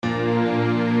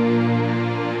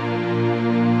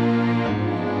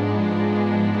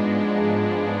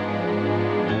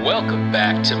Welcome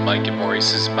back to Mike and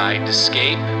Maurice's Mind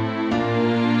Escape.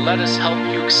 Let us help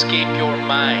you escape your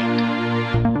mind.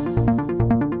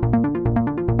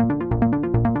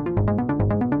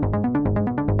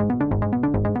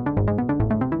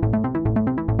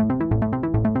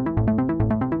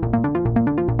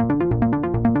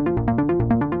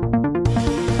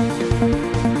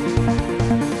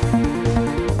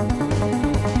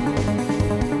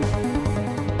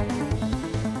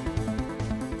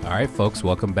 All right, folks,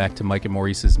 welcome back to Mike and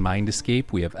Maurice's Mind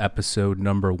Escape. We have episode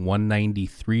number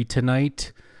 193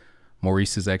 tonight.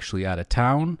 Maurice is actually out of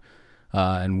town,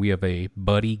 and we have a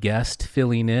buddy guest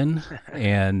filling in.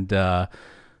 And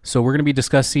so we're going to be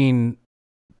discussing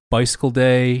Bicycle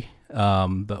Day,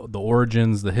 the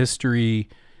origins, the history,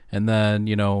 and then,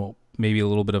 maybe a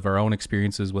little bit of our own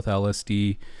experiences with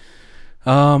LSD.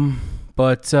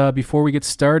 But before we get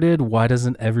started, why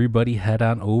doesn't everybody head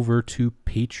on over to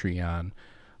Patreon?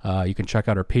 You can check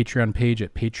out our Patreon page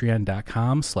at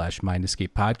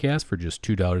patreon.com/mindescapepodcast. For just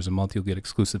 $2 a month, you'll get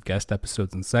exclusive guest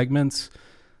episodes and segments.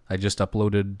 I just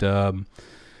uploaded an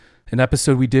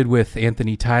episode we did with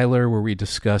Anthony Tyler where we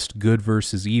discussed good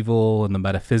versus evil and the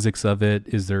metaphysics of it.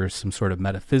 Is there some sort of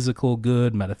metaphysical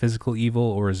good, metaphysical evil,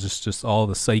 or is this just all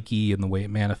the psyche and the way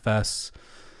it manifests?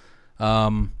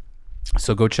 So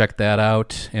go check that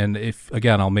out. And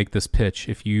I'll make this pitch.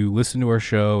 If you listen to our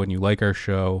show and you like our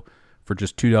show, for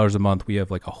just $2 a month, we have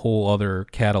like a whole other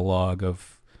catalog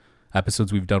of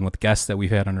episodes we've done with guests that we've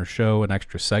had on our show and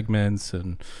extra segments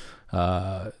and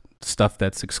stuff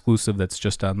that's exclusive that's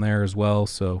just on there as well.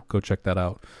 So go check that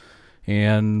out.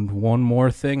 And one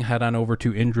more thing, head on over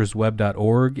to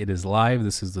indrasweb.org. It is live.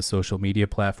 This is the social media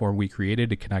platform we created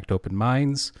to connect open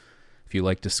minds. If you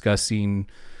like discussing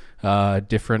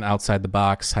different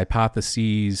outside-the-box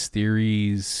hypotheses,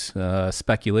 theories,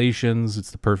 speculations,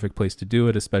 it's the perfect place to do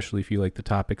it, especially if you like the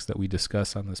topics that we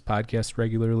discuss on this podcast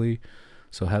regularly.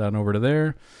 So head on over to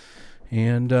there.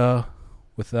 And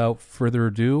without further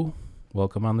ado,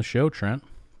 welcome on the show, Trent.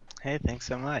 Hey, thanks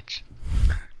so much.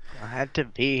 Glad to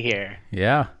be here.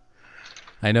 Yeah.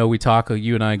 I know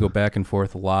you and I go back and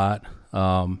forth a lot.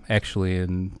 Actually,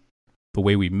 in the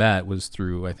way we met was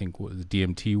through, I think, the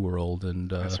DMT world and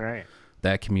that's right,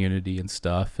 that community and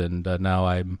stuff. And now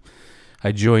I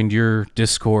joined your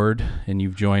Discord and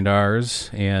you've joined ours,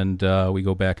 and we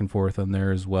go back and forth on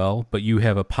there as well. But you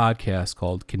have a podcast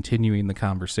called Continuing the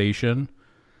Conversation.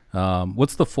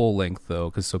 What's the full length,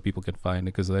 though, so people can find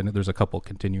it? Because I know there's a couple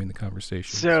Continuing the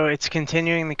Conversation. So it's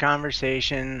Continuing the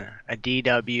Conversation, a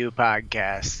DW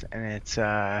podcast, and it's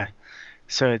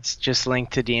so it's just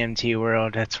linked to DMT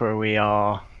World. That's where we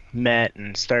all met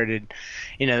and started.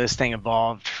 This thing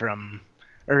evolved from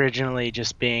originally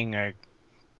just being a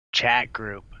chat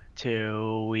group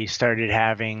to we started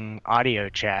having audio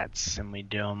chats, and we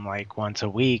do them like once a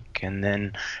week. And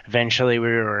then eventually we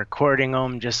were recording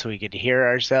them just so we could hear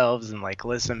ourselves and like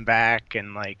listen back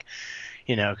and like,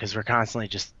 because we're constantly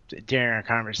just during our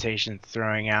conversations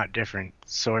throwing out different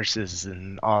sources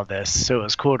and all this. So it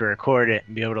was cool to record it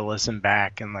and be able to listen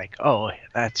back and like, oh,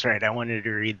 that's right, I wanted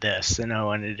to read this and I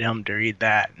wanted him to read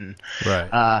that. And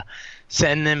right.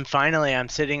 And then finally I'm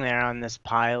sitting there on this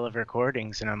pile of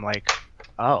recordings and I'm like,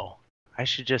 oh, I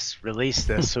should just release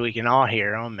this so we can all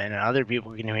hear them and other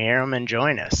people can hear them and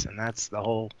join us. And that's the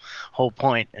whole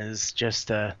point, is just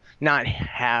to not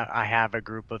have, I have a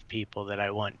group of people that I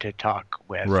want to talk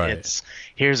with. Right. It's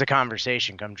here's a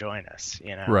conversation, come join us,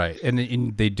 Right.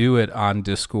 And they do it on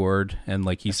Discord. And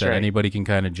like he said, right, anybody can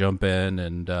kind of jump in.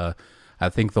 And I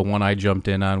think the one I jumped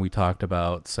in on, we talked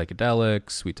about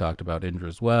psychedelics. We talked about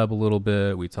Indra's Web a little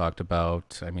bit. We talked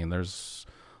about, there's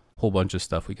a whole bunch of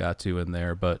stuff we got to in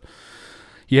there, but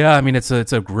yeah,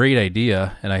 it's a great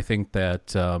idea, and I think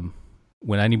that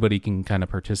when anybody can kind of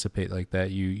participate like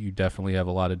that, you definitely have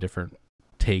a lot of different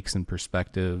takes and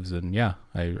perspectives, and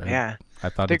I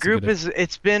thought the group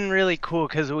it's been really cool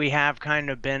because we have kind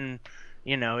of been,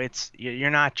 you're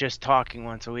not just talking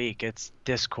once a week, it's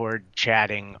Discord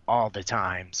chatting all the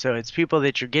time, so it's people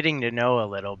that you're getting to know a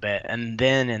little bit, and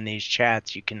then in these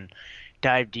chats you can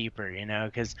dive deeper,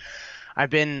 because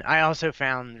I also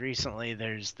found recently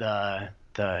there's the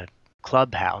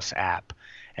Clubhouse app,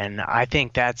 and I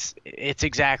think it's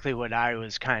exactly what I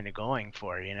was kind of going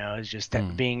for, is just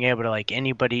being able to like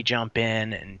anybody jump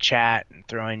in and chat and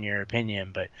throw in your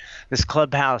opinion. But this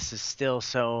Clubhouse is still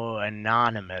so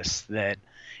anonymous that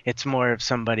it's more of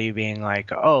somebody being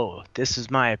like, oh, this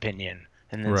is my opinion,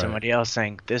 and then Right. somebody else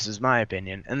saying, this is my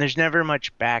opinion. And there's never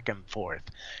much back and forth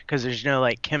because there's no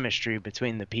like chemistry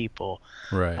between the people.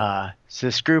 Right. So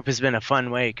this group has been a fun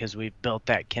way because we've built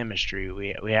that chemistry.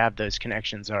 We have those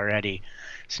connections already.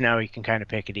 So now we can kind of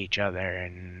pick at each other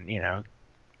and,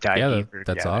 dive Yeah, deeper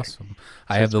that's together. awesome.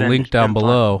 I So have it's the been link down fun.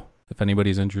 below if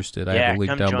anybody's interested. I have Yeah, the link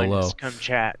come down join below. us. Come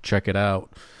chat. Check it out.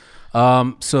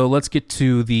 So let's get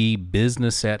to the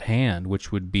business at hand,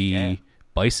 which would be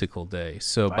Bicycle Day.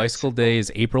 So Bicycle Day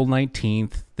is April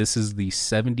 19th. This is the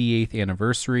 78th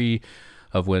anniversary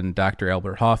of when Dr.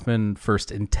 Albert Hofmann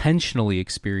first intentionally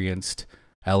experienced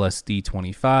LSD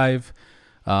 25.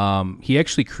 He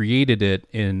actually created it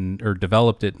or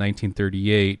developed it in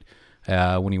 1938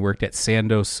 when he worked at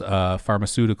Sandoz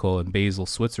Pharmaceutical in Basel,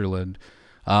 Switzerland.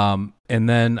 And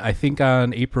then I think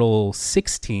on April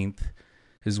 16th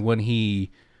is when he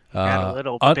Got a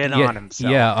little bit on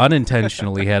himself. Yeah,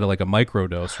 unintentionally had like a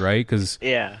microdose, right? Because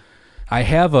I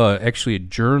have actually a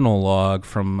journal log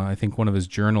from I think one of his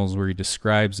journals where he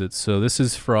describes it. So this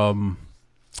is from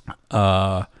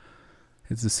so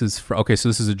this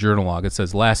is a journal log. It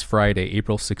says, last Friday,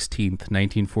 April 16th,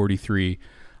 1943,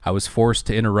 I was forced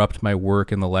to interrupt my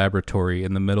work in the laboratory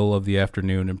in the middle of the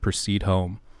afternoon and proceed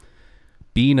home.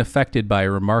 Being affected by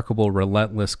remarkable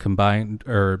relentless combined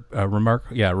with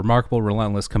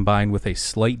a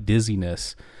slight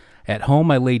dizziness. At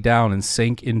home, I lay down and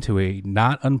sank into a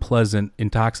not unpleasant,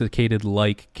 intoxicated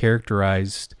like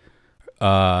characterized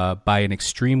by an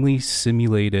extremely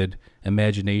simulated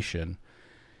imagination.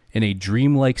 In a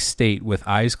dreamlike state, with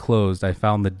eyes closed, I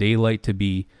found the daylight to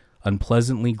be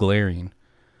unpleasantly glaring.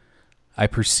 I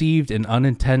perceived an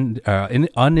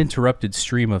uninterrupted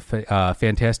stream of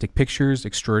fantastic pictures,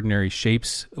 extraordinary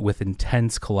shapes, with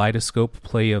intense kaleidoscope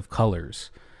play of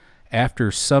colors. After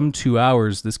some 2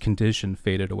 hours, this condition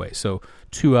faded away. So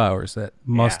 2 hours, that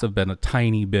must have been a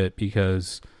tiny bit,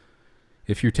 because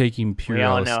if you're taking pure LSD... We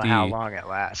all know how long it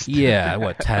lasts.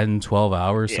 Yeah, 10, 12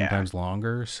 hours, sometimes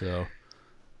longer, so...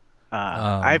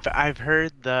 I've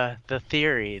heard the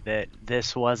theory that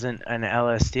this wasn't an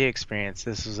LSD experience.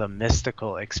 This was a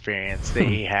mystical experience that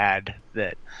he had.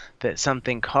 That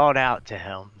something called out to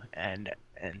him and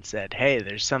said, "Hey,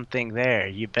 there's something there.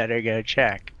 You better go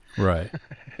check." Right.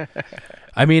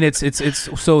 I mean, it's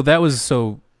so that was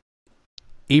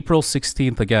April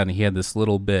 16th again. He had this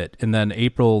little bit, and then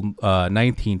April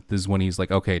 19th is when he's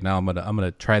like, "Okay, now I'm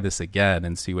gonna try this again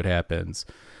and see what happens."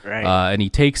 Right. And he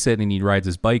takes it and he rides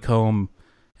his bike home,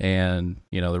 and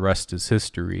the rest is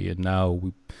history. And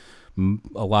now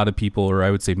a lot of people, or I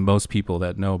would say most people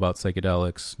that know about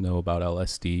psychedelics, know about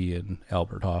LSD and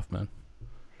Albert Hofmann.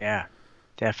 Yeah,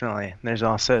 definitely. There's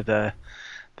also the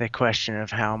question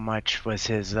of how much was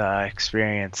his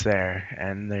experience there,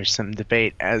 and there's some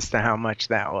debate as to how much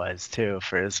that was too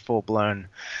for his full blown.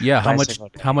 Yeah, how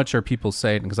much are people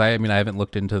saying? Because I haven't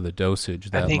looked into the dosage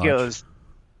that much. I think it was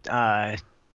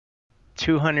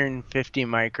 250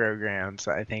 micrograms,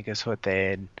 I think, is what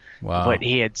what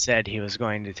he had said he was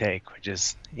going to take, which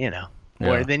is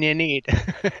more than you need.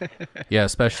 Yeah,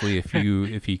 especially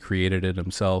if he created it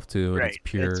himself too. Right,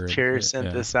 it's pure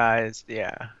synthesized.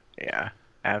 Yeah,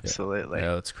 absolutely.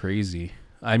 Yeah, that's crazy.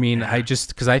 I mean,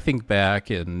 because I think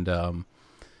back and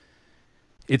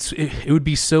it would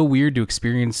be so weird to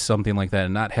experience something like that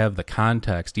and not have the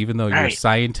context, even though you're a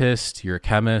scientist, you're a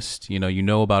chemist, you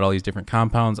know about all these different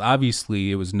compounds.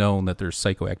 Obviously, it was known that there's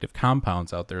psychoactive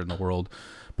compounds out there in the world,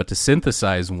 but to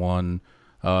synthesize one,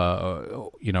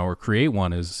 or create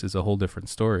one is a whole different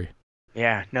story.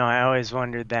 Yeah, no, I always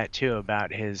wondered that too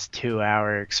about his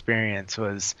 2-hour experience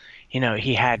was,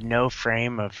 he had no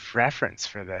frame of reference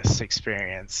for this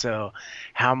experience. So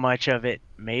how much of it,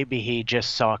 maybe he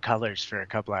just saw colors for a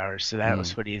couple hours. So that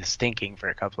was what he was thinking for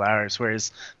a couple hours,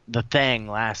 whereas the thing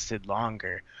lasted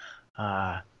longer.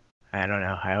 I don't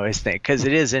know. I always think, because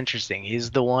it is interesting.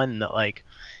 He's the one that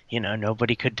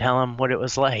nobody could tell him what it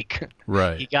was like.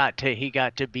 Right. He got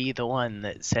to be the one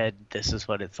that said, this is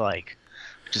what it's like.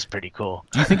 Which is pretty cool.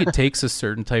 Do you think it takes a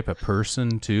certain type of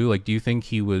person too? Like, do you think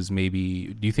he was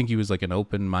like an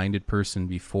open-minded person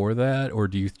before that? Or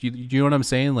do you know what I'm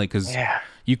saying? Like, cause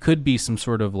you could be some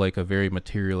sort of like a very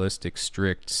materialistic,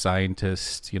 strict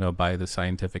scientist, by the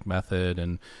scientific method,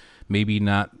 and maybe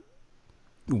not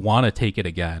want to take it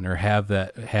again or have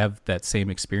that same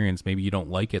experience. Maybe you don't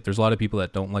like it. There's a lot of people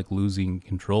that don't like losing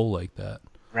control like that.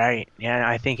 Right. Yeah,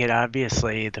 I think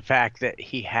the fact that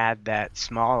he had that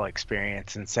small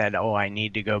experience and said, "Oh, I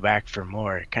need to go back for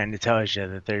more," kind of tells you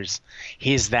that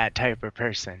he's that type of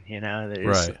person.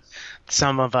 There's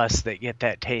some of us that get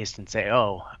that taste and say,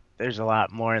 "Oh, there's a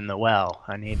lot more in the well.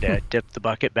 I need to dip the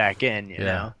bucket back in." You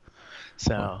know.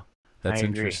 So. I That's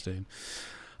agree. interesting.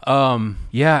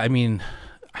 Yeah, I mean,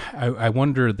 I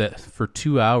wonder that for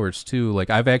 2 hours too. Like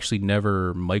I've actually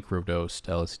never microdosed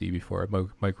LSD before. I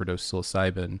microdosed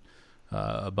psilocybin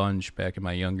a bunch back in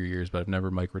my younger years, but I've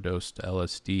never microdosed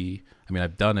LSD. I mean,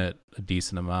 I've done it a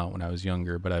decent amount when I was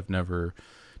younger, but I've never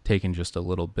taken just a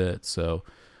little bit. So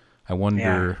I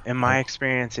Yeah, wonder. in my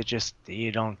experience, it just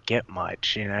you don't get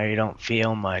much, you don't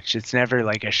feel much. It's never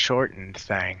like a shortened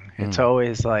thing. It's Hmm.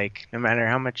 always like no matter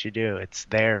how much you do, it's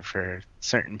there for a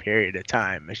certain period of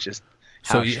time. It's just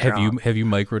So how strong. have you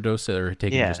microdosed it or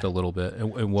taken just Yeah, a little bit?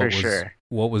 And for sure.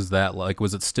 what was that like?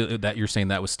 Was it still that you're saying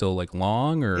that was still like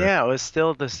long or? Yeah, it was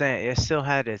still the same. It still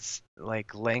had its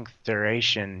like length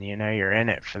duration. You're in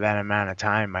it for that amount of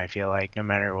time. I feel like no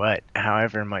matter what,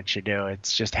 however much you do,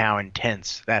 it's just how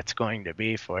intense that's going to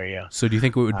be for you. So do you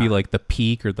think it would be Uh, like the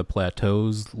peak or the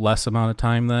plateaus less amount of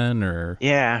time then or?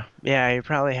 yeah, yeah, you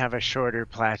probably have a shorter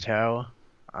plateau.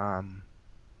 Um,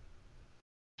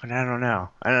 but I don't know.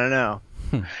 I don't know.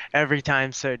 Hmm, Every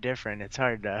time's so different. It's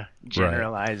hard to right.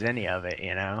 generalize any of it.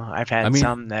 I've I had mean,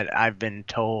 some that I've been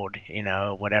told,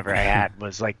 whatever I had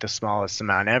was like the smallest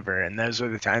amount ever, and those were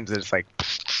the times that it's like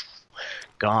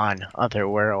gone, other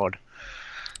world.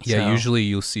 yeah, So, usually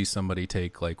you'll see somebody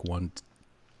take like one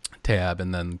tab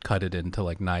and then cut it into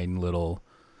like nine little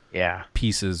yeah.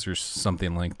 pieces or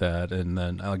something like that. And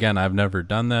then again, I've never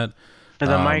done that. For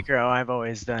the Um, micro, I've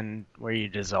always done where you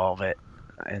dissolve it,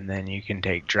 and then you can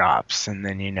take drops, and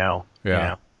then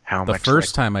yeah. how The much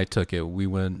first liquid. time I took it, we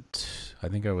went, I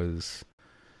think I was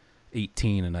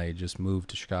 18 and I had just moved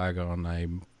to Chicago and I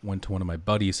went to one of my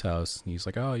buddy's house and he's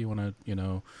like, "Oh, you want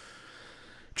to,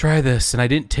 try this?" And I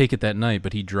didn't take it that night,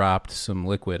 but he dropped some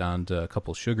liquid onto a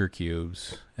couple sugar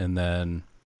cubes and then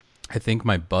I think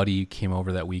my buddy came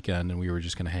over that weekend and we were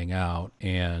just going to hang out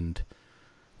and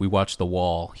we watched The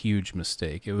Wall. Huge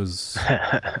mistake.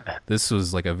 This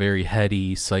was like a very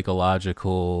heady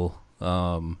psychological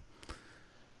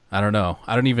I don't know.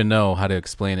 I don't even know how to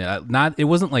explain it. It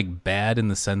wasn't like bad in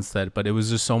the sense that, but it was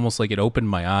just almost like it opened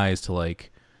my eyes to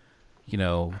like,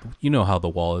 how The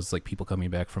Wall is like people coming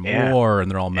back from Yeah, war and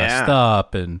they're all messed yeah,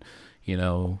 up and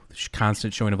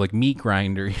constant showing of like meat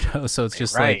grinder, so it's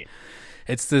just like right.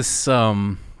 it's this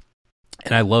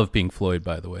and I love Pink Floyd,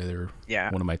 by the way. They're Yeah,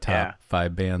 one of my top yeah.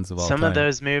 5 bands of all Some of time.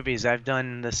 those movies I've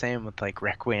done the same with like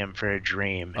Requiem for a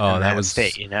Dream Oh, and that that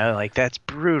state, was like that's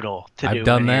brutal to I've do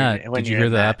done that. when Did you you're hear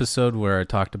in the that. episode where I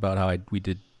talked about how we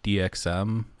did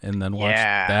DXM and then watched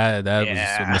Yeah, that? That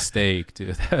was a yeah. mistake,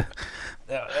 dude.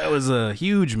 That was a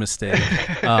huge mistake.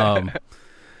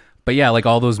 But yeah, like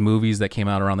all those movies that came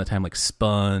out around the time, like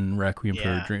Spun, Requiem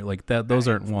for a Yeah, Dream, like that. Those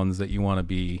right. aren't ones that you want to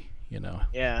be,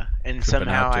 Yeah, and tripping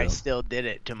somehow out I to. still did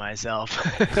it to myself.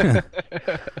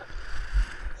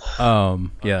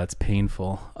 Yeah, it's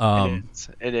painful. It is.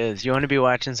 It is. You want to be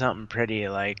watching something pretty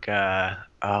like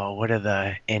oh, what are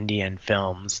the Indian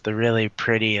films? The really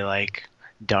pretty like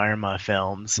Dharma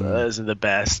films. mm, Those are the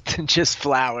best. Just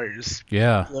flowers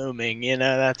yeah. blooming,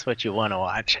 that's what you want to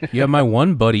watch. Yeah, my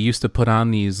one buddy used to put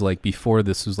on these like before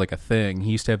this was like a thing.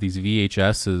 He used to have these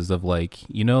VHSs of like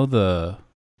the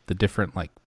different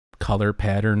like color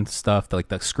pattern stuff, like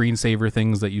the screensaver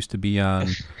things that used to be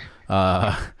on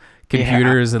uh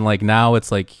Yeah, computers and like now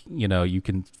it's like you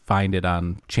can find it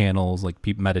on channels like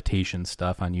meditation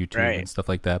stuff on YouTube and right. stuff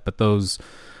like that. But those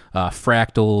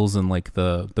fractals and like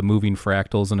the moving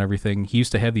fractals and everything. He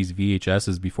used to have these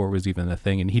VHSs before it was even a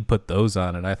thing, and he'd put those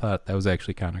on it. I thought that was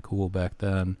actually kind of cool back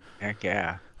then. Heck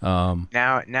yeah. Um,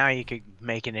 Now you could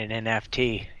make it an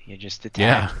NFT. You just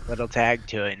yeah, attach a little tag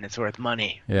to it and it's worth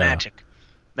money. yeah. Magic.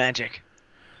 Magic.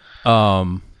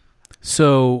 Um,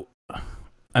 so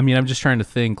I mean, I'm just trying to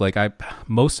think. Like,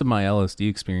 most of my LSD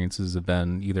experiences have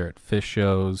been either at Fish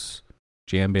shows,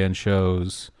 jam band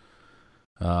shows,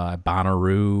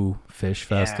 Bonnaroo, Fish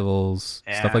Yeah. festivals,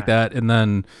 stuff like Yeah. that. And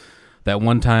then that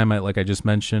one time, like I just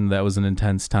mentioned, that was an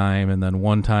intense time. And then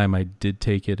one time, I did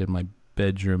take it in my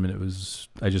bedroom, and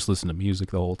I just listened to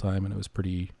music the whole time, and it was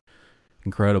pretty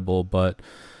incredible. But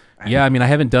yeah, Right. I mean, I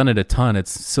haven't done it a ton.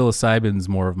 It's psilocybin's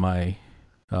more of my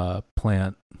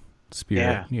plant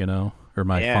spirit, Yeah. or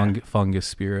my Yeah. fungus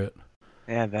spirit.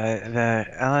 Yeah, the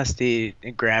LSD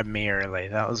it grabbed me early.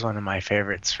 That was one of my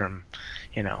favorites from,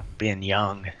 being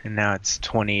young. And now it's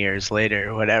 20 years later,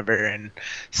 or whatever, and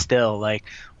still like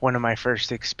one of my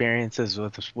first experiences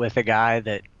with a guy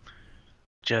that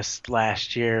just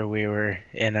last year we were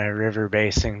in a river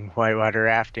basin whitewater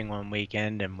rafting one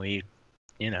weekend and we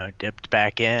dipped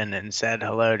back in and said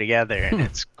hello together and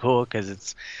it's cool because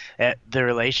it's the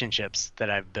relationships that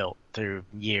I've built through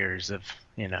years of,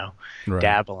 Right.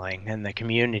 dabbling, and the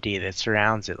community that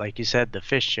surrounds it. Like you said, the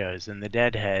fish shows and the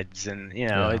deadheads, and,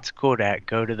 Yeah. it's cool to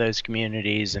go to those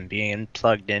communities and being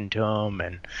plugged into them,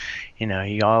 and,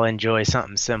 you all enjoy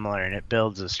something similar, and it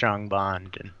builds a strong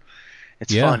bond. And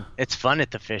it's Yeah. fun. It's fun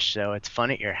at the fish show. It's fun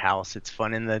at your house. It's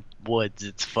fun in the woods.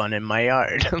 It's fun in my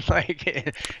yard. Like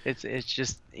it's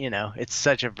just, it's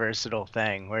such a versatile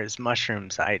thing. Whereas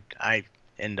mushrooms, I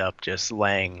end up just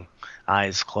laying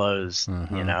eyes closed,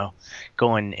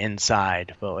 going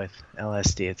inside. But with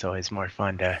LSD, it's always more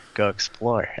fun to go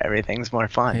explore. Everything's more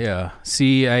fun. Yeah.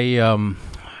 See, I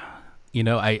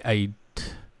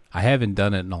haven't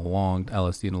done it in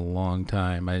LSD in a long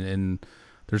time. And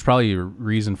there's probably a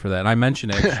reason for that. And I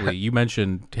mentioned, actually, you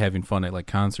mentioned having fun at like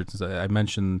concerts. I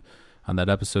mentioned on that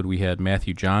episode we had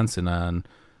Matthew Johnson on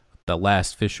the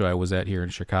last fish show I was at here in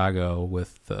Chicago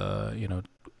with,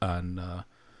 on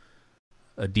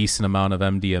a decent amount of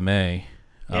MDMA.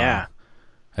 Yeah.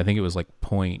 I think it was like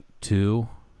 0.2.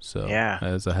 So Yeah.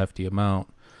 that's a hefty amount.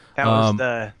 That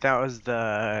was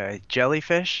the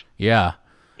jellyfish. Yeah.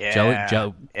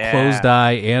 Yeah. Closed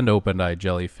eye and opened eye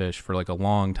jellyfish for like a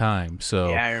long time. So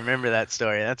yeah, I remember that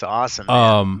story. That's awesome,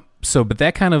 man. But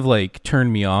that kind of like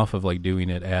turned me off of like doing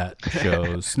it at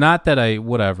shows. Not that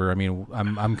whatever. I mean,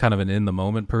 I'm kind of an in the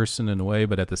moment person in a way,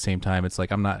 but at the same time, it's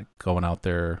like I'm not going out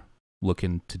there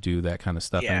looking to do that kind of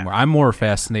stuff anymore. I'm more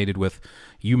fascinated with,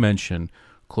 you mentioned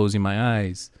closing my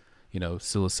eyes,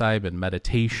 psilocybin,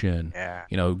 meditation,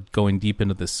 going deep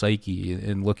into the psyche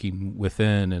and looking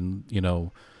within,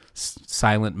 and,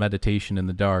 silent meditation in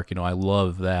the dark. I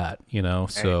love that,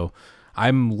 so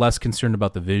I'm less concerned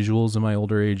about the visuals in my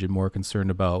older age and more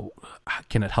concerned about,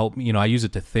 can it help me? I use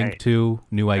it to think too,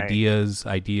 new ideas,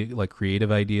 like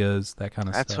creative ideas, that kind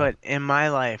of stuff. That's what, in my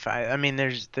life, I mean,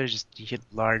 there's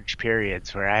large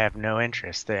periods where I have no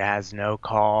interest. It has no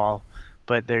call.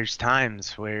 But there's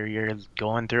times where you're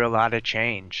going through a lot of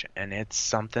change, and it's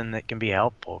something that can be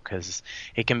helpful because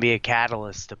it can be a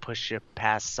catalyst to push you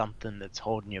past something that's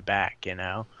holding you back,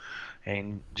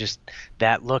 and just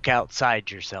that look outside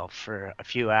yourself for a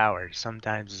few hours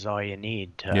sometimes is all you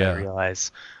need to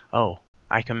realize, oh,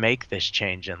 I can make this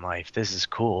change in life. This is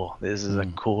cool. This is a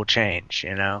cool change,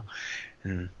 and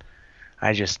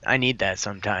I need that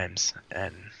sometimes.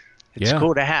 And it's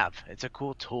cool to have. It's a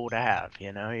cool tool to have,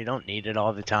 You don't need it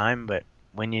all the time, but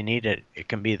when you need it, it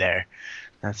can be there.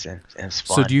 It's fun.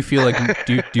 So do you feel like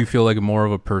do you feel like more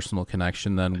of a personal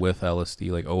connection then with LSD,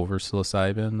 like over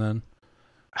psilocybin then?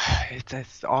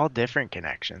 It's all different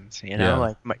connections,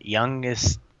 like my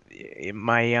youngest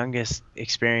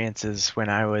experiences when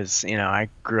I was, I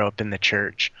grew up in the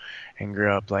church and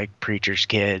grew up like preacher's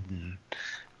kid and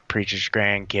preacher's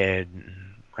grandkid, and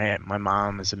my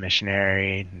mom was a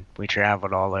missionary, and we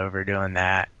traveled all over doing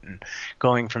that. And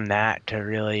going from that to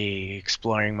really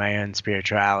exploring my own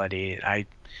spirituality,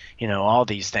 all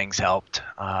these things helped.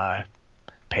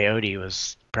 Peyote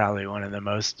was probably one of the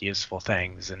most useful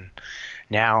things. And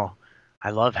now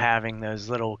I love having those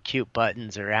little cute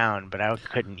buttons around, but I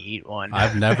couldn't eat one.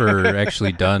 I've never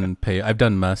actually done I've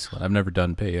done mescaline. I've never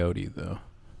done peyote though.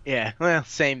 Yeah, well,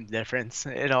 same difference.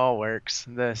 It all works.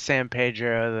 The San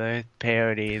Pedro, the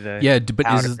peyote, the but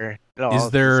powder,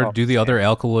 do the other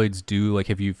alkaloids do,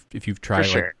 like, if you've tried,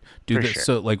 for like, sure. Sure.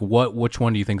 So like which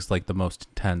one do you think is like the most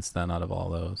intense then out of all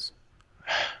those?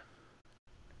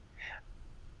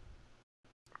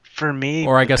 For me,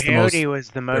 or I guess peyote was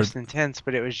the most intense,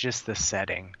 but it was just the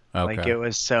setting. Okay. Like, it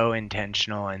was so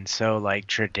intentional and so like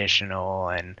traditional,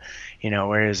 and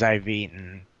whereas I've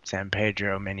eaten San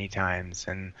Pedro many times,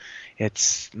 and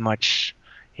it's much,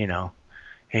 you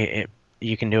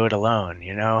can do it alone,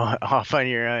 off on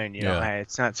your own,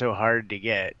 it's not so hard to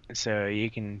get, so you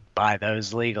can buy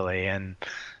those legally, and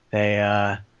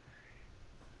they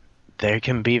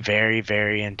can be very,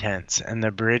 very intense. And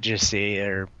the Bridgesi,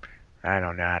 or I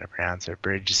don't know how to pronounce it,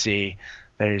 Bridgesi,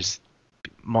 there's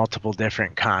multiple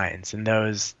different kinds, and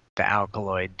the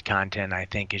alkaloid content, I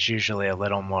think, is usually a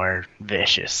little more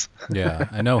vicious. Yeah,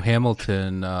 I know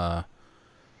Hamilton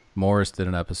Morris did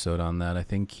an episode on that. I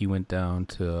think he went down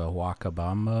to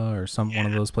Wakabamba or one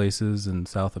of those places in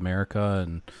South America,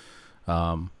 and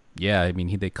I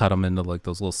mean, they cut them into like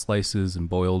those little slices and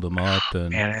boiled them up,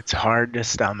 and it's hard to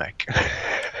stomach.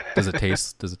 Does it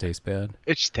taste bad?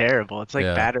 It's terrible. It's like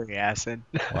battery acid.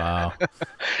 Wow.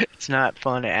 It's not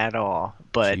fun at all,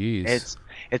 but Jeez.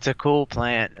 It's a cool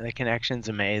plant. The connection's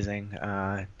amazing.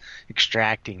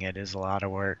 Extracting it is a lot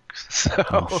of work. So.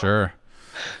 I'm sure.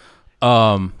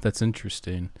 That's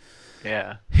interesting.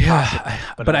 Yeah. Yeah.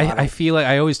 But I feel like,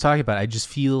 I always talk about it, I just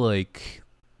feel like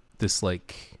this,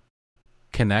 like,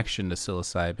 connection to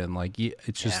psilocybin. Like,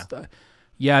 it's just,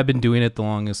 I've been doing it the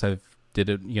longest. I've did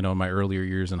it, in my earlier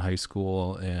years in high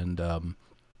school. And,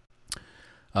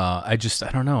 I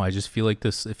don't know. I just feel like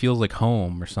it feels like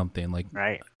home or something, like,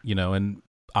 Right. And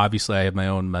obviously I have my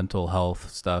own mental health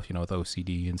stuff, with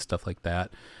OCD and stuff like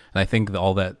that. And I think that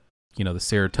all that, the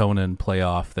serotonin play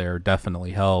off there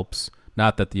definitely helps.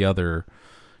 Not that the other,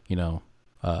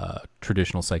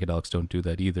 traditional psychedelics don't do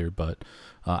that either, but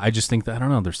I just think that, I don't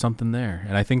know, there's something there.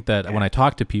 And I think that when I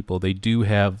talk to people, they do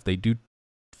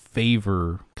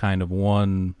favor kind of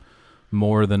one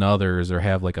more than others, or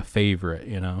have like a favorite,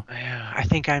 I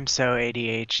think I'm so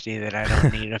ADHD that I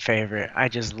don't need a favorite. I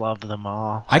just love them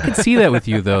all. I could see that with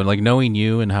you though, like knowing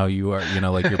you and how you are,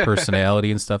 like your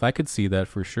personality and stuff. I could see that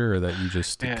for sure, that you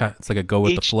just, it's like a go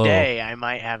with the flow. Each day I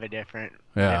might have a different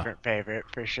favorite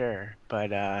for sure.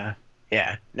 But I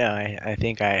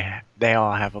think they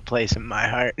all have a place in my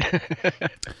heart.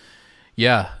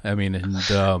 Yeah. I mean,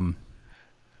 and,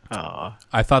 Oh,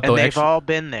 I thought and they've all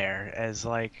been there as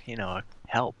like, a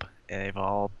help. They've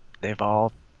all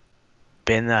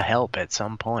been a help at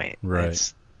some point. Right.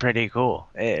 It's pretty cool.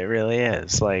 It really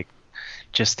is. Like,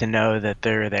 just to know that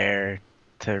they're there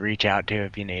to reach out to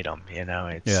if you need them.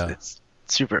 It's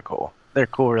super cool. They're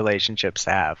cool relationships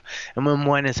to have. And when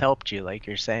one has helped you, like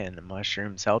you're saying, the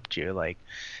mushrooms helped you. Like,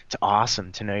 it's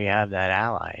awesome to know you have that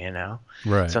ally.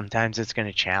 Right. Sometimes it's going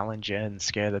to challenge you and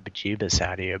scare the bejeebus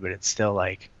out of you, but it's still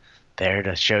like there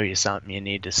to show you something you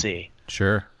need to see.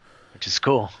 Sure. Which is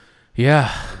cool.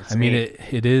 Yeah. I mean,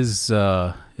 it is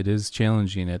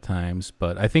challenging at times,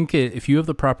 but I think if you have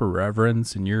the proper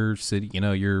reverence and you're sitting,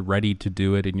 you're ready to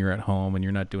do it and you're at home and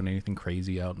you're not doing anything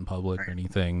crazy out in public or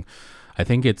anything, I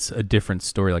think it's a different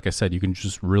story. Like I said, you can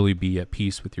just really be at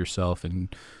peace with yourself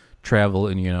and travel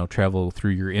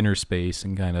through your inner space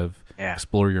and kind of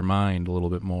explore your mind a little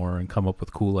bit more and come up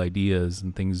with cool ideas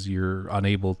and things you're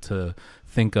unable to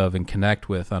think of and connect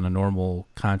with on a normal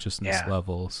consciousness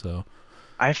level. So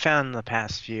I found the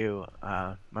past few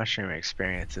mushroom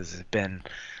experiences have been,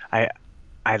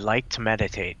 I like to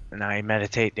meditate, and I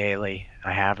meditate daily.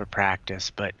 I have a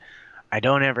practice, but I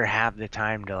don't ever have the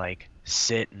time to like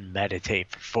sit and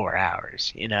meditate for 4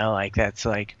 hours. Like that's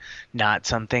like not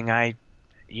something I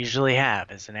usually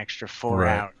have as an extra 4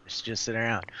 hours just sitting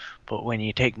around. But when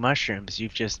you take mushrooms,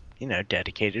 you've just,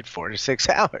 dedicated 4 to 6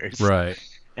 hours. Right.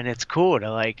 And it's cool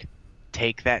to like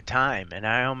take that time. And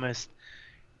I almost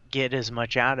get as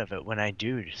much out of it when I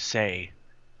do say,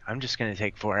 I'm just going to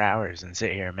take 4 hours and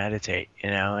sit here and meditate,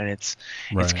 and it's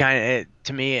kind of,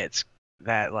 to me, it's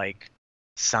that like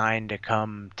sign to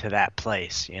come to that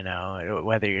place,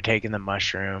 whether you're taking the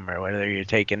mushroom or whether you're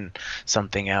taking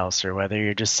something else or whether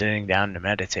you're just sitting down to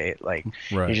meditate, like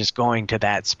you're just going to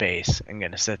that space and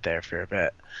going to sit there for a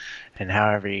bit, and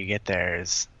however you get there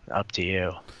is up to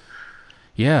you.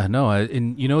 Yeah, no,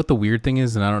 and you know what the weird thing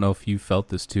is, and I don't know if you felt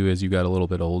this too as you got a little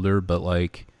bit older, but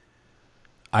like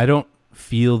I don't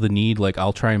feel the need, like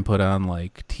I'll try and put on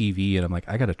like TV and I'm like,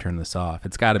 I got to turn this off.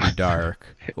 It's got to be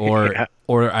dark.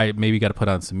 Or I maybe got to put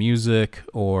on some music,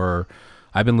 or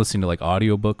I've been listening to like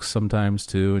audiobooks sometimes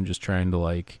too and just trying to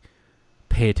like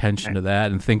pay attention to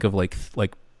that and think of like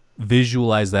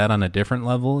visualize that on a different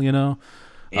level,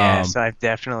 Yeah, so I've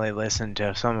definitely listened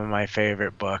to some of my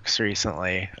favorite books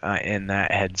recently in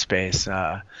that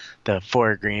headspace. The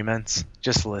Four Agreements,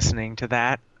 just listening to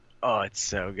that. Oh, it's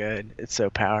so good. It's so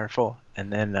powerful.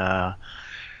 And then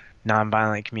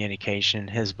Nonviolent Communication,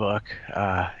 his book,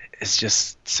 is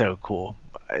just so cool.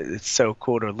 It's so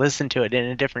cool to listen to it in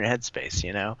a different headspace,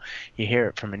 You hear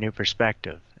it from a new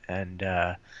perspective. And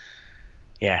I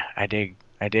dig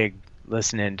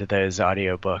listening to those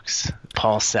audiobooks.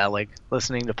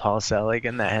 Listening to Paul Selig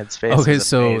in that headspace. Okay, is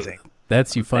so amazing.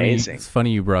 that's funny. It's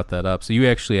funny you brought that up. So you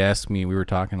actually asked me. We were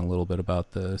talking a little bit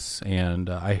about this, and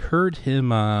I heard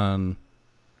him on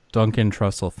Duncan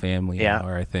Trussell Family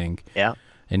Hour, I think. Yeah.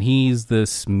 And he's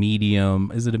this medium.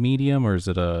 Is it a medium or is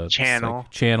it a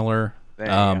channeler?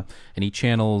 And he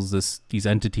channels these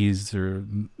entities, or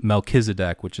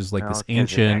Melchizedek, which is like this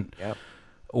ancient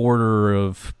order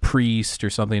of priest or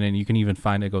something, and you can even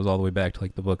find it goes all the way back to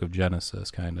like the book of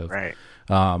Genesis, kind of. Right.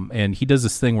 And he does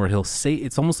this thing where he'll say,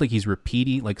 it's almost like he's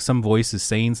repeating, like some voice is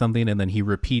saying something, and then he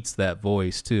repeats that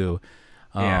voice too.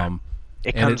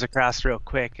 It comes across real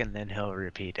quick, and then he'll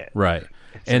repeat it. Right.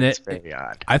 It's very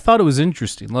odd. I thought it was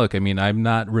interesting. Look, I mean, I'm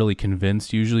not really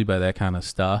convinced usually by that kind of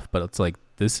stuff, but it's like,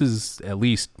 this is at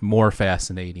least more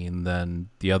fascinating than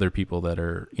the other people that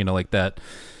are, like that.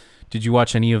 Did you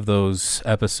watch any of those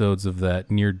episodes of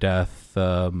that near-death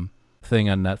thing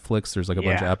on Netflix? There's like a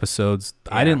bunch of episodes.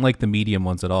 I didn't like the medium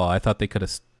ones at all. I thought they could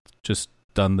have just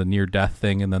done the near death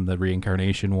thing and then the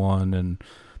reincarnation one and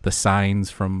the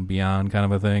signs from beyond kind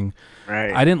of a thing.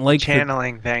 Right. I didn't like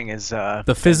channeling thing is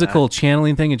the physical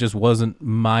channeling thing. It just wasn't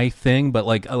my thing. But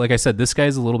like I said, this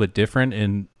guy's a little bit different,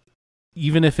 and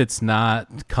even if it's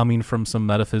not coming from some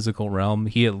metaphysical realm,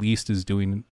 he at least is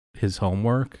doing his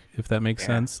homework, if that makes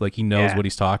sense. Like he knows what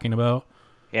he's talking about.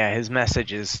 Yeah, his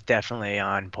message is definitely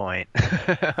on point.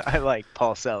 I like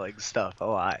Paul Selig's stuff a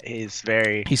lot. He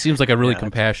seems like a really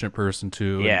compassionate person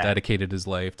too, and dedicated his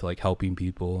life to like helping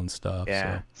people and stuff.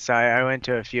 Yeah. So I went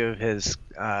to a few of his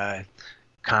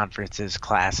conferences,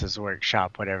 classes,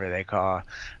 workshop, whatever they call,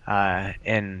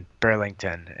 in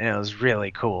Burlington, and it was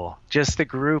really cool. Just the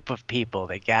group of people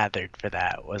that gathered for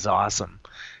that was awesome,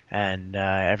 and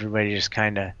everybody just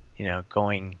kind of,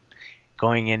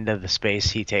 going into the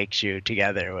space he takes you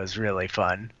together was really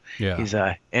fun. Yeah. He's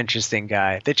a interesting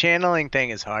guy. The channeling thing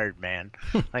is hard, man.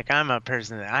 Like I'm a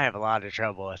person that I have a lot of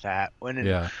trouble with that.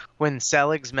 When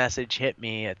Selig's message hit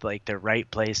me at like the right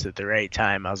place at the right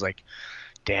time, I was like,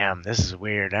 damn, this is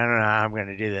weird. I don't know how I'm going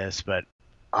to do this, but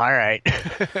all right.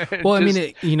 Well, I mean,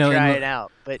 try it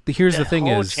out. But here's the thing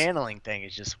whole is channeling thing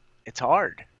is just, it's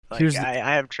hard. Like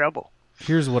I have trouble.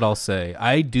 Here's what I'll say.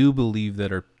 I do believe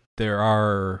that there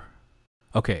are.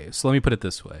 Okay, so let me put it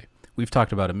this way. We've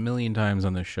talked about a million times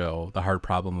on this show the hard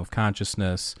problem of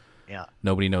consciousness. Yeah.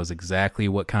 Nobody knows exactly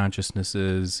what consciousness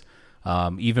is.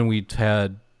 Even we've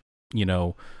had,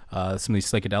 some of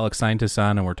these psychedelic scientists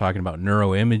on, and we're talking about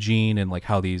neuroimaging and like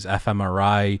how these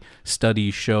fMRI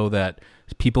studies show that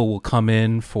people will come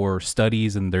in for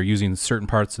studies and they're using certain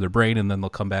parts of their brain, and then they'll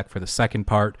come back for the second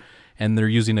part, and they're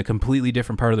using a completely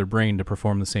different part of their brain to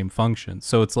perform the same function.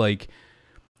 So it's like,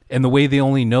 and the way they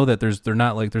only know that there's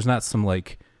not some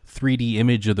like 3D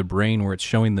image of the brain where it's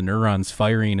showing the neurons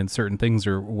firing and certain things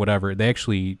or whatever. They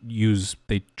actually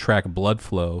they track blood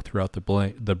flow throughout the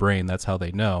brain. That's how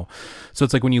they know. So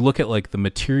it's like when you look at like the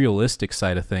materialistic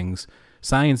side of things,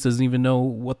 science doesn't even know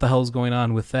what the hell's going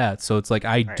on with that. So it's like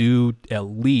I do at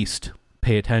least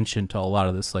pay attention to a lot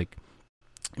of this like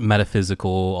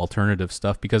metaphysical alternative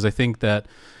stuff, because I think that,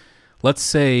 let's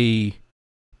say,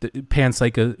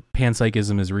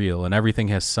 panpsychism is real and everything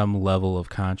has some level of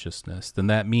consciousness, then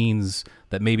that means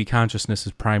that maybe consciousness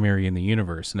is primary in the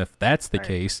universe. And if that's the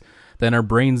case, then our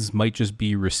brains might just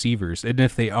be receivers. And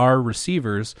if they are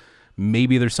receivers,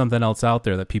 maybe there's something else out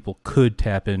there that people could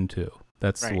tap into.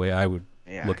 That's the way I would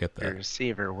look at that. The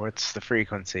receiver, what's the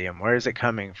frequency and where is it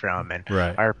coming from? And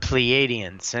are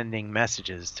Pleiadians sending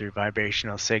messages through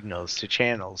vibrational signals to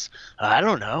channels? I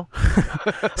don't know.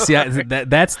 See,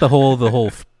 that's the whole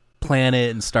planet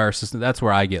and star system. That's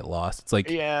where I get lost. It's like,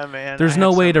 man, there's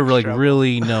no way to like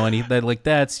really know any that. Like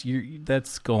that's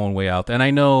going way out there. And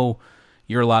I know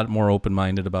you're a lot more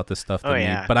open-minded about this stuff than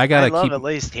me, but I love at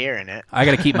least hearing it. I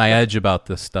gotta keep my edge about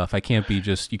this stuff. I can't be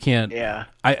you can't. Yeah.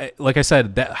 I like I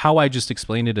said, that how I just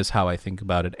explained it is how I think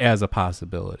about it as a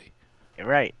possibility.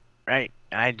 Right.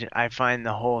 I find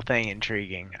the whole thing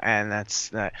intriguing, and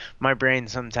that's my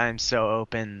brain's sometimes so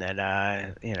open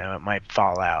that it might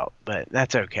fall out, but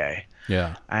that's okay.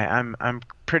 Yeah, I'm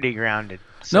pretty grounded.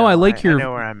 So no, I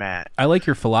know where I'm at. I like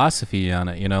your philosophy on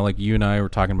it. Like you and I were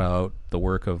talking about the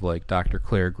work of like Dr.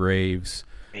 Claire Graves,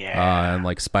 and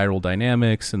like spiral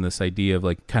dynamics, and this idea of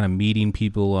like kind of meeting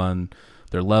people on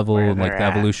their level and like the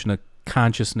evolution of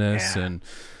consciousness and.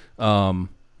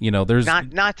 There's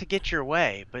not to get your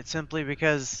way, but simply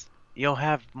because you'll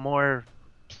have more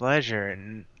pleasure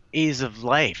and ease of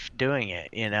life doing it,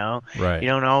 Right. You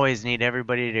don't always need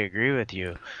everybody to agree with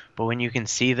you, but when you can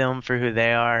see them for who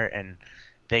they are and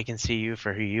they can see you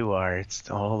for who you are, it's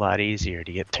a whole lot easier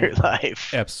to get through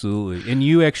life. Absolutely. And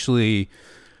you actually,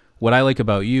 what I like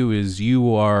about you is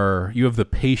you have the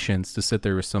patience to sit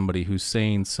there with somebody who's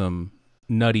saying some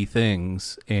nutty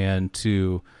things and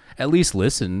to at least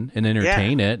listen and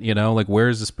entertain it, like where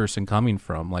is this person coming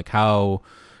from? Like how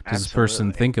does this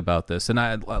person think about this? And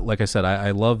I, like I said,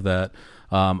 I love that.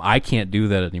 I can't do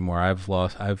that anymore. I've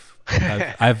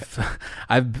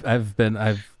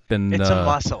been it's a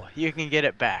muscle. You can get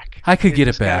it back. I could get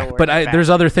it back, but there's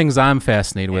other things I'm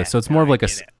fascinated with. So it's more of like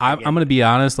I'm going to be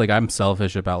honest, like I'm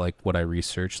selfish about like what I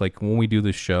research. Like when we do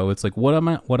this show, it's like what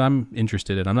I'm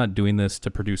interested in. I'm not doing this to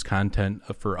produce content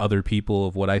for other people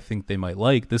of what I think they might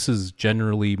like. This is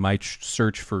generally my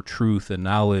search for truth and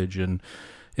knowledge, and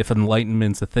if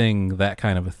enlightenment's a thing, that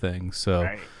kind of a thing. So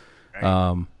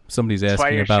somebody's asking about. That's why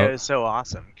your show is so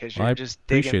awesome, because you're just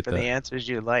digging for the answers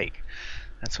you like.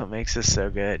 That's what makes this so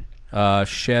good.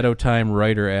 Shadow Time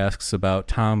Writer asks about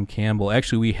Tom Campbell.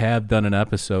 Actually, we have done an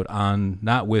episode on,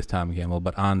 not with Tom Campbell,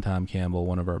 but on Tom Campbell,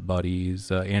 one of our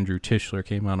buddies. Andrew Tischler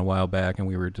came on a while back, and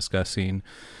we were discussing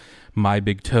My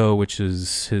Big Toe, which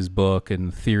is his book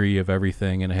and theory of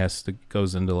everything, and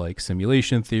goes into like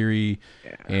simulation theory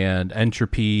and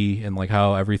entropy and like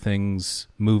how everything's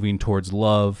moving towards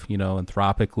love,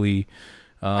 anthropically.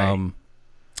 Right.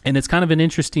 And it's kind of an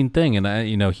interesting thing.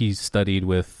 And he studied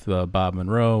with Bob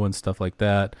Monroe and stuff like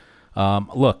that.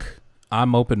 Look,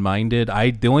 I'm open-minded.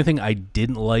 The only thing I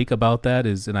didn't like about that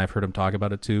is, and I've heard him talk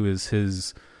about it too, is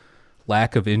his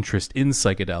lack of interest in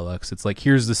psychedelics. It's like,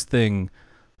 here's this thing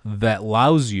that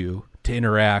allows you to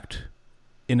interact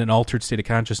in an altered state of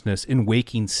consciousness in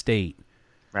waking state.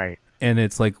 Right. And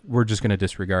it's like, we're just going to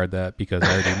disregard that because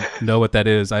I already know what that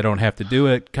is. I don't have to do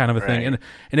it, kind of a thing. And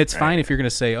it's fine if you're going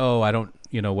to say, oh, I don't,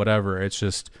 whatever. It's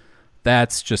just,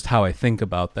 that's just how I think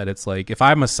about that. It's like, if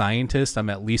I'm a scientist,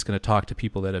 I'm at least going to talk to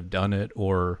people that have done it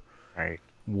or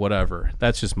whatever.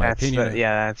 That's just my opinion.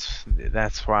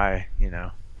 That's why,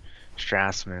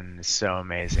 Strassman is so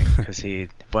amazing because he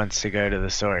wants to go to the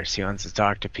source. He wants to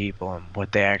talk to people and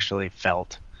what they actually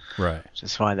felt. Right. Which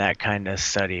is why that kind of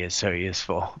study is so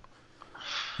useful.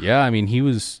 Yeah, I mean, he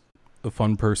was a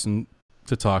fun person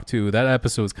to talk to. That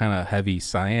episode was kind of heavy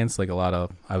science, like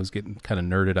I was getting kind of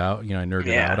nerded out. I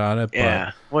nerded out on it.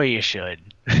 Yeah, well, you should.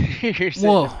 You're sitting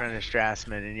in front of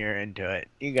Strassman and you're into it.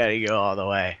 You got to go all the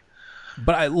way.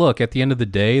 But look, at the end of the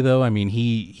day, though, I mean,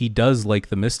 he does like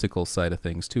the mystical side of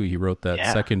things, too. He wrote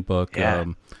that second book.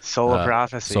 Soul of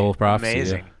Prophecy. Soul of Prophecy.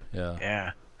 Amazing.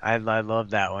 Yeah. I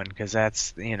love that one because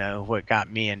that's, what got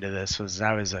me into this was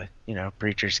I was a,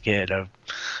 preacher's kid, a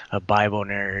Bible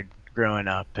nerd growing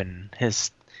up, and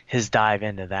his dive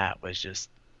into that was just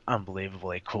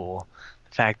unbelievably cool.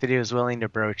 The fact that he was willing to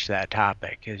broach that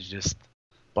topic is just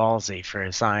ballsy for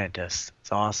a scientist.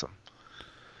 It's awesome.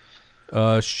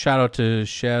 Shout out to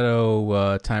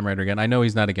Shadow Time Rider again. I know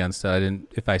he's not against it.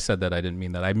 If I said that, I didn't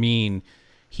mean that. I mean,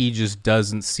 he just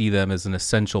doesn't see them as an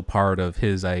essential part of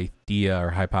his idea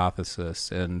or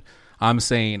hypothesis. And I'm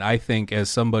saying, I think as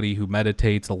somebody who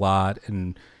meditates a lot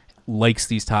and likes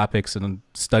these topics and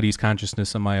studies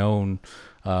consciousness in my own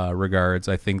regards,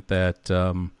 I think that,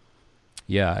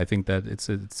 I think that it's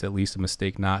at least a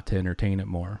mistake not to entertain it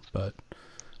more. But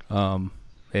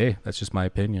hey, that's just my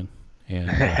opinion.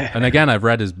 And again, I've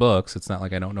read his books. It's not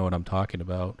like I don't know what I'm talking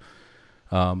about.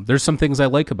 There's some things I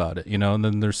like about it, and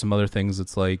then there's some other things.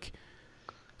 It's like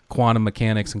quantum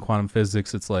mechanics and quantum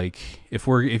physics. It's like if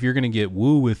you're gonna get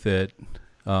woo with it,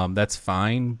 that's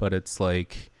fine. But it's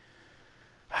like,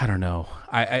 I don't know.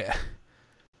 I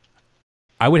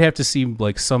would have to see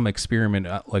like some experiment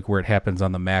like where it happens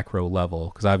on the macro level,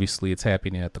 because obviously it's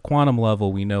happening at the quantum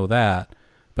level. We know that.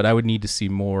 But I would need to see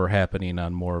more happening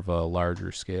on more of a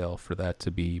larger scale for that to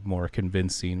be more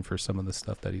convincing for some of the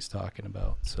stuff that he's talking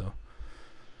about. So,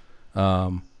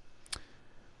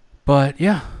 but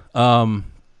yeah.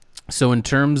 So in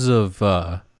terms of,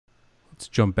 let's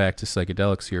jump back to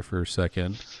psychedelics here for a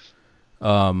second.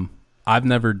 I've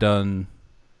never done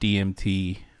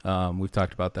DMT. We've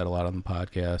talked about that a lot on the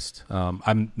podcast.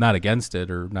 I'm not against it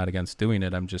or not against doing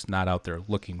it. I'm just not out there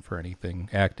looking for anything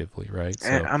actively, right? So,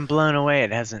 I'm blown away.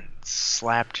 It hasn't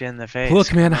slapped you in the face.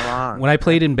 Look, man, when I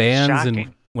played in bands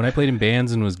and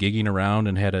was gigging around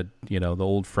and had the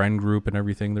old friend group and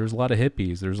everything, there's a lot of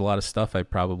hippies. There's a lot of stuff I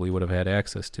probably would have had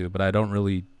access to, but I don't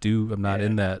really I'm not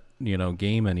in that,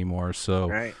 game anymore. So,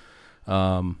 right.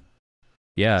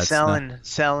 Yeah, selling,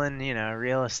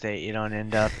 real estate. You don't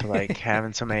end up like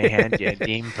having somebody hand you a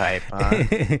dean pipe.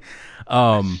 You're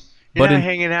not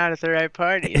hanging out at the right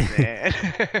parties, man.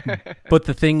 But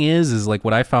the thing is like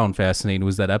what I found fascinating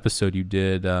was that episode you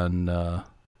did on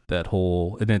that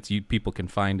whole, and people can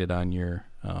find it on your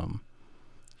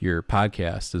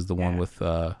podcast, is the one with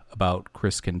about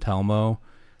Chris Cantelmo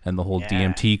and the whole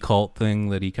DMT cult thing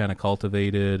that he kind of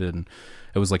cultivated, and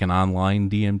it was like an online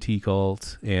DMT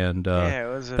cult, and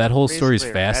that whole story is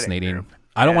fascinating.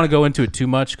 I don't want to go into it too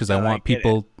much because I want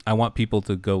people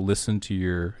to go listen to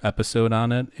your episode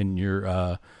on it, and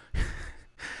your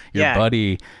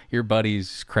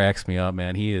buddy's cracks me up,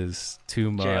 man. He is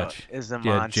too much. Gerald is a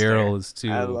monster. Gerald is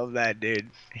too. I love that dude.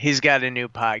 He's got a new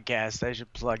podcast. I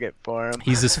should plug it for him.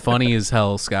 He's this funny as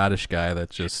hell Scottish guy that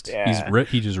just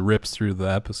he just rips through the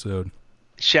episode.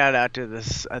 Shout out to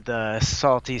the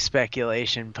Salty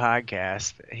Speculation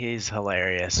podcast. He's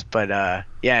hilarious. But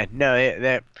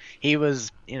he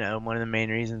was one of the main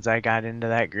reasons I got into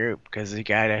that group, because you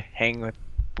got to hang with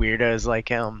weirdos like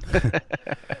him.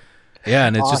 Yeah,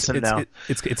 and it's awesome,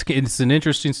 just it's an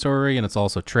interesting story, and it's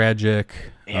also tragic.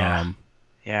 Yeah.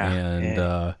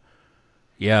 But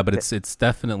it's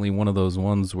definitely one of those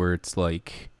ones where it's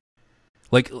like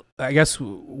I guess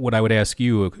what I would ask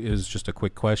you is just a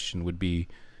quick question would be,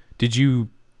 did you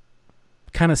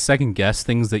kind of second guess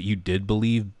things that you did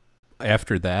believe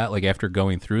after that, like after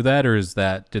going through that, or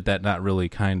did that not really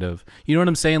kind of, you know what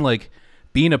I'm saying? Like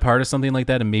being a part of something like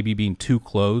that and maybe being too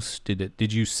close,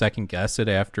 did you second guess it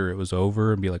after it was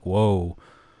over and be like, whoa,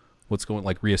 what's going,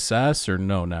 like reassess, or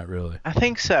no, not really? I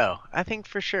think so. I think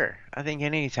for sure. I think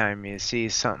anytime you see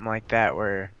something like that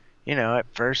where, at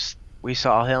first we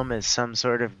saw him as some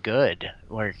sort of good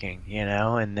working,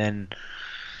 and then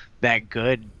that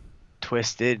good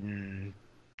twisted and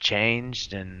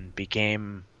changed and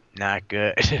became not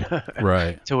good.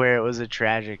 Right. To where it was a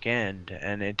tragic end.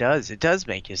 And it does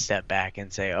make you step back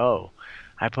and say, oh,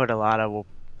 I put a lot of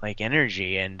like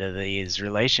energy into these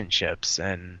relationships,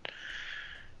 and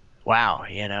wow,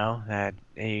 that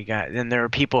you got, and there were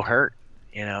people hurt,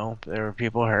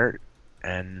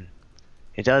 and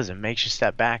it makes you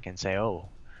step back and say, oh,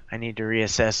 I need to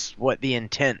reassess what the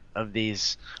intent of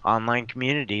these online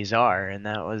communities are. And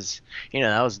that was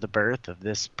the birth of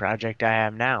this project I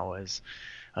have now, was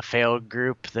a failed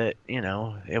group that,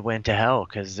 it went to hell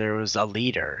because there was a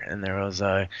leader and there was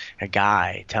a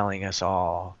guy telling us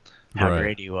all how Right.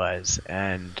 great he was.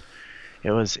 And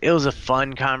it was a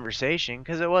fun conversation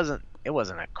because it wasn't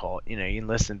a cult. You can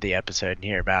listen to the episode and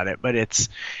hear about it, but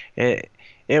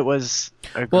it was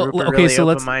a group of really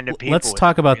open-minded people. Let's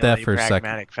talk about really that for a second.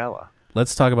 Pragmatic fella.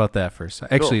 Let's talk about that first.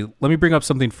 Actually, Let me bring up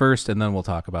something first, and then we'll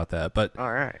talk about that. But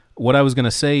All right. what I was going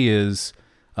to say is,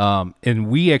 and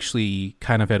we actually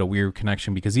kind of had a weird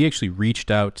connection because he actually reached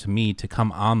out to me to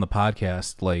come on the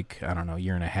podcast, like, I don't know, a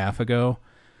year and a half ago.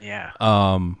 Yeah.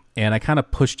 And I kind of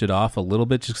pushed it off a little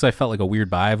bit just because I felt like a weird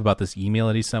vibe about this email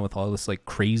that he sent with all this like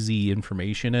crazy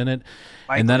information in it.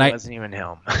 Likely and then it wasn't even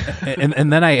him.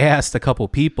 and then I asked a couple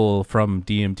people from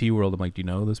DMT world. I'm like, do you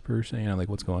know this person? Like,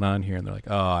 what's going on here? And they're like,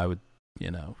 oh, I would,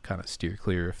 kind of steer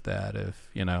clear if it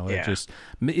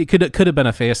could have been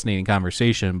a fascinating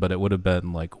conversation, but it would have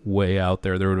been like way out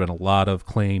there. There would have been a lot of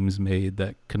claims made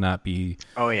that could not be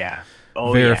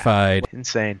verified. Yeah.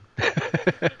 Insane.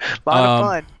 A lot of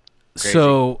fun. Crazy.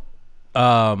 So,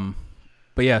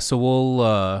 but yeah,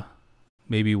 so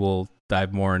maybe we'll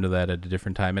dive more into that at a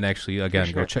different time. And actually,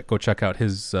 again, go check out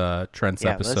his Trent's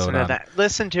episode.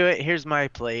 Listen to it. Here's my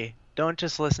plea: don't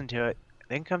just listen to it.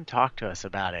 Then come talk to us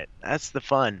about it. That's the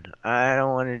fun. I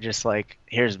don't want to just like,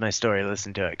 here's my story,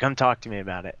 listen to it. Come talk to me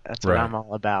about it. That's what I'm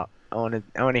all about. I want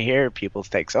to hear people's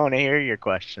takes. I want to hear your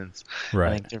questions. Right.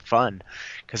 I think they're fun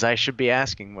because I should be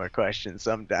asking more questions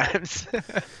sometimes.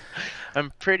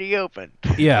 I'm pretty open.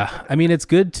 Yeah. I mean, it's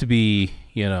good to be,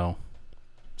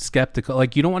 skeptical.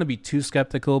 Like, you don't want to be too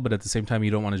skeptical, but at the same time,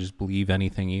 you don't want to just believe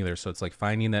anything either. So it's like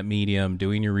finding that medium,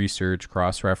 doing your research,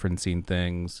 cross-referencing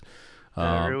things.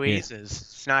 Ruiz's.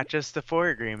 It's not just the 4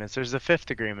 agreements. There's the 5th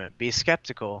agreement. Be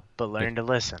skeptical, but learn to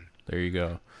listen. There you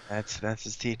go. That's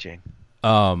his teaching.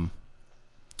 So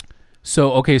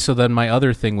then my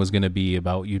other thing was going to be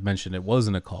about, you mentioned it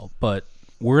wasn't a cult, but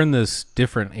we're in this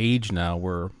different age now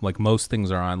where like most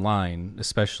things are online,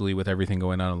 especially with everything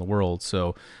going on in the world.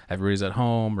 So everybody's at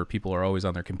home or people are always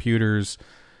on their computers.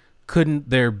 Couldn't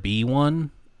there be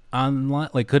one online?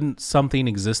 Like, couldn't something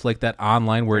exist like that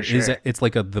online where it's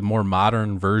like the more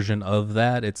modern version of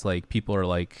that? It's like people are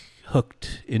like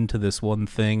hooked into this one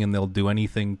thing and they'll do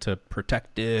anything to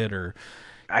protect it, or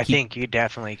I think you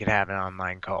definitely could have an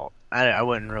online cult. I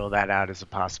wouldn't rule that out as a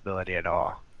possibility at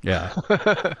all. Yeah.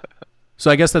 So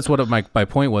I guess that's what my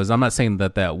point was. I'm not saying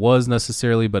that was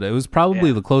necessarily, but it was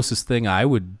probably the closest thing I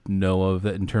would know of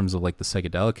in terms of like the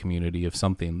psychedelic community of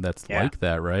something that's like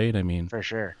that, right? I mean, for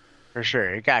sure.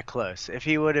 It got close. If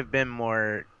he would have been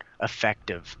more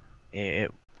effective,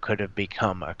 it could have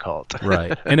become a cult.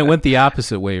 Right. And it went the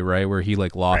opposite way, right? Where he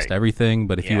like lost everything,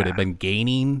 but if he would have been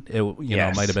gaining, it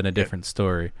might have been a different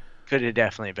story. Could have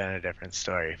definitely been a different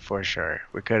story, for sure.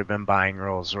 We could have been buying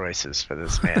Rolls Royces for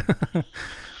this man.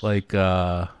 Like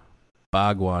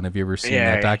Bhagwan, have you ever seen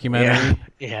that documentary?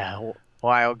 Yeah.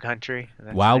 Wild Country.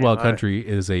 Wild Country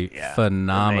is a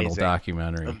phenomenal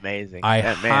documentary. Amazing. I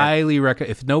highly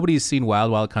recommend. If nobody's seen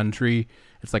Wild Country,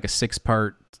 it's like a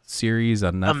 6-part series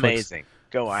on Netflix. Amazing.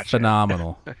 Go watch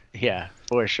Phenomenal. it. Yeah,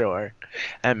 for sure.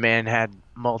 That man had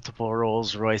multiple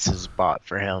Rolls Royces bought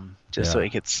for him just so he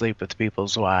could sleep with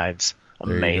people's wives.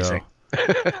 Amazing.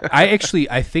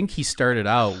 I think he started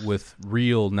out with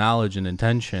real knowledge and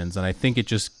intentions, and I think it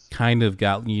just kind of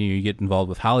got, you get involved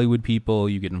with Hollywood people,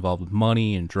 you get involved with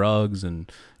money and drugs, and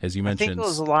as you mentioned, I think it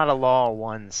was a lot of Law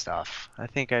 1 stuff. I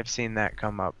think I've seen that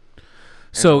come up.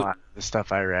 So a lot of the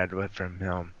stuff I read from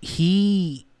him.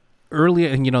 early,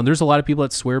 and there's a lot of people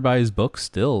that swear by his books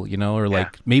still, or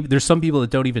like maybe there's some people that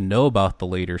don't even know about the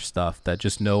later stuff, that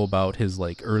just know about his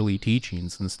like early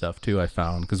teachings and stuff too. I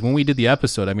found, because when we did the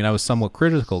episode, I mean, I was somewhat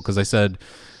critical because I said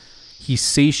he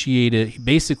satiated.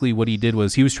 Basically, what he did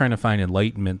was he was trying to find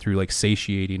enlightenment through like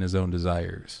satiating his own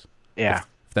desires. Yeah,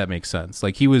 if that makes sense.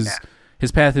 Like he was. Yeah.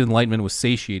 His path to enlightenment was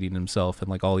satiating himself and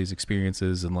like all these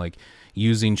experiences and like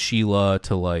using Sheila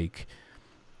to like,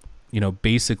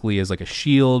 basically as like a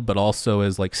shield, but also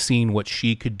as like seeing what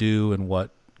she could do and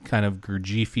what kind of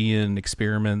Gurdjieffian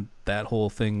experiment that whole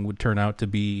thing would turn out to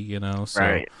be, So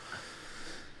right.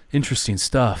 Interesting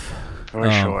stuff.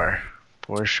 For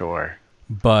sure.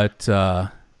 But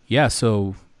yeah,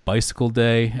 so Bicycle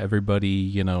Day,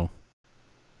 everybody,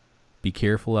 be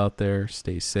careful out there,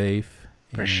 stay safe.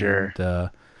 For sure.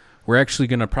 We're actually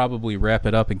going to probably wrap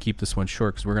it up and keep this one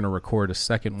short because we're going to record a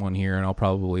second one here, and I'll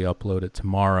probably upload it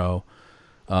tomorrow.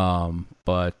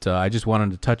 But I just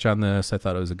wanted to touch on this. I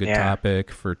thought it was a good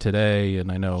topic for today, and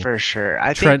I know for sure.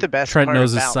 Trent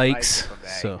knows his Sykes.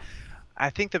 So I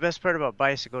think the best part about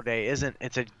Bicycle Day isn't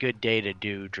it's a good day to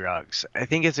do drugs. I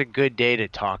think it's a good day to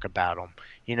talk about them.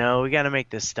 We got to make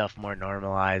this stuff more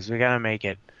normalized. We got to make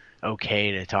it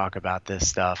okay to talk about this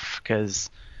stuff because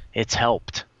it's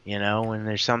helped. When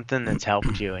there's something that's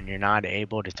helped you and you're not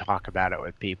able to talk about it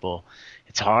with people,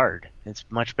 it's hard. It's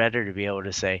much better to be able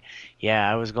to say, yeah,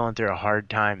 I was going through a hard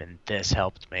time and this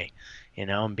helped me,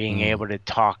 and being able to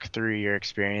talk through your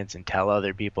experience and tell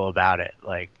other people about it.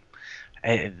 Like,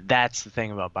 that's the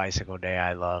thing about Bicycle Day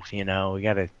I love. We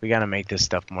gotta make this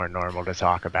stuff more normal to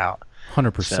talk about.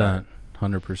 100%.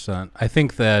 100%. I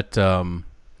think that,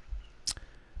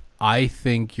 I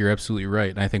think you're absolutely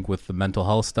right. And I think with the mental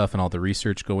health stuff and all the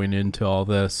research going into all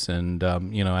this, and,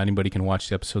 anybody can watch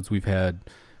the episodes we've had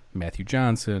Matthew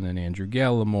Johnson and Andrew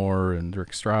Gallimore and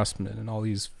Rick Strassman and all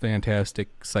these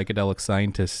fantastic psychedelic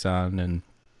scientists on, and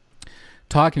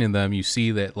talking to them, you see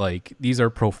that like these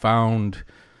are profound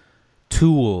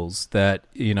tools that,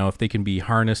 if they can be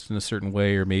harnessed in a certain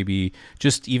way, or maybe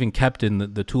just even kept in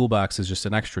the toolbox as just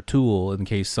an extra tool in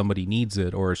case somebody needs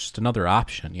it, or it's just another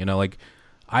option, like,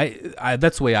 I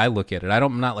that's the way I look at it.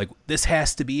 I'm not like, this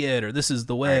has to be it, or this is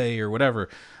the way, or whatever.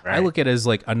 Right. I look at it as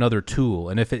like another tool.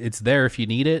 And if it's there, if you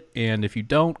need it, and if you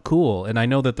don't, cool. And I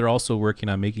know that they're also working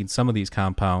on making some of these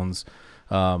compounds,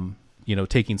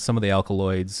 taking some of the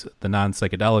alkaloids, the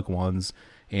non-psychedelic ones,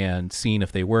 and seeing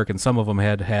if they work. And some of them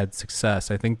had success.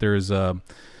 I think there's one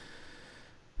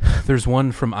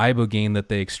from ibogaine that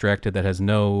they extracted that has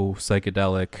no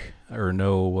psychedelic or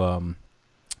no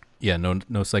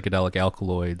psychedelic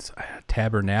alkaloids.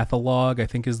 Tabernathalog, I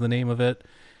think, is the name of it,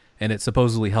 and it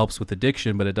supposedly helps with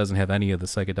addiction, but it doesn't have any of the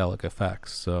psychedelic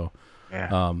effects. So,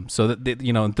 so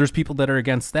that there's people that are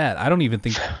against that. I don't even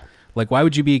think, like, why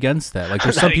would you be against that? Like,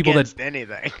 there's some people that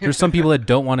there's some people that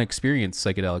don't want to experience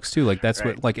psychedelics too. Like, that's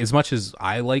what, like, as much as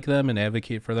I like them and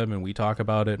advocate for them, and we talk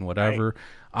about it and whatever,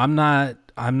 I'm not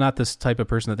this type of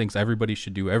person that thinks everybody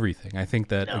should do everything. I think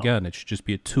that, again, it should just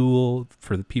be a tool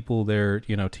for the people there,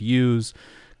 to use.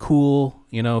 Cool,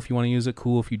 if you want to use it,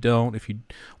 cool. If you don't, if you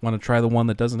want to try the one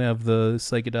that doesn't have the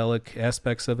psychedelic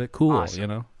aspects of it, cool,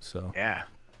 awesome. So yeah,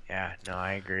 no,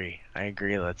 I agree.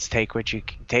 Let's take what you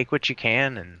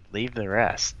can and leave the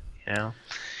rest,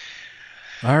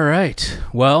 All right.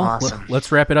 Well, awesome.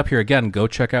 Let's wrap it up here. Again, go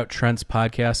check out Trent's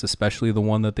podcast, especially the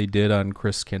one that they did on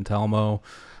Chris Cantelmo.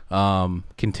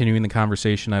 Continuing the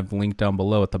conversation, I've linked down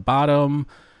below at the bottom.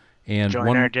 And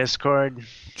join our Discord.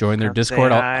 Join their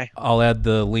Discord. I'll add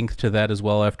the link to that as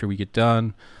well after we get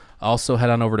done. Also, head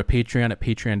on over to Patreon at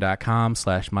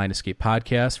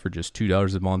patreon.com/MindEscapePodcast. For just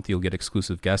 $2 a month, you'll get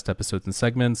exclusive guest episodes and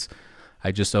segments.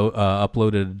 I just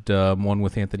uploaded one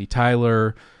with Anthony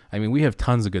Tyler. I mean, we have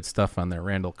tons of good stuff on there.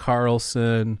 Randall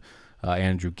Carlson,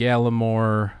 Andrew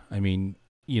Gallimore. I mean,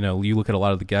 you look at a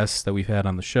lot of the guests that we've had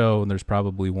on the show, and there's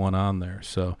probably one on there.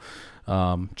 So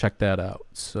check that out.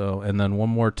 So, and then one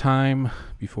more time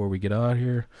before we get out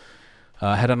here,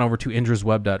 head on over to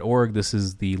indrasweb.org. This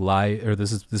is the live, or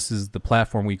this is the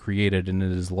platform we created, and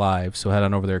it is live. So head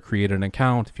on over there, create an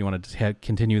account if you want to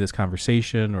continue this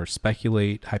conversation or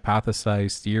speculate,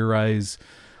 hypothesize, theorize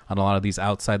on a lot of these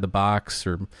outside the box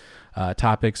or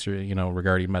topics, or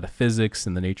regarding metaphysics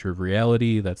and the nature of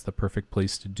reality. That's the perfect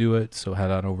place to do it. So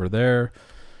head on over there,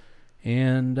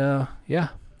 and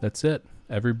that's it.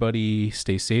 Everybody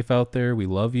stay safe out there. We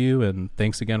love you, and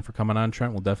thanks again for coming on,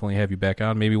 Trent. We'll definitely have you back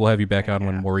on. Maybe we'll have you back on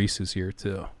when Maurice is here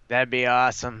too. That'd be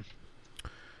awesome.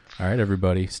 All right,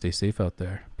 everybody, stay safe out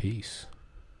there. Peace.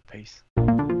 Peace.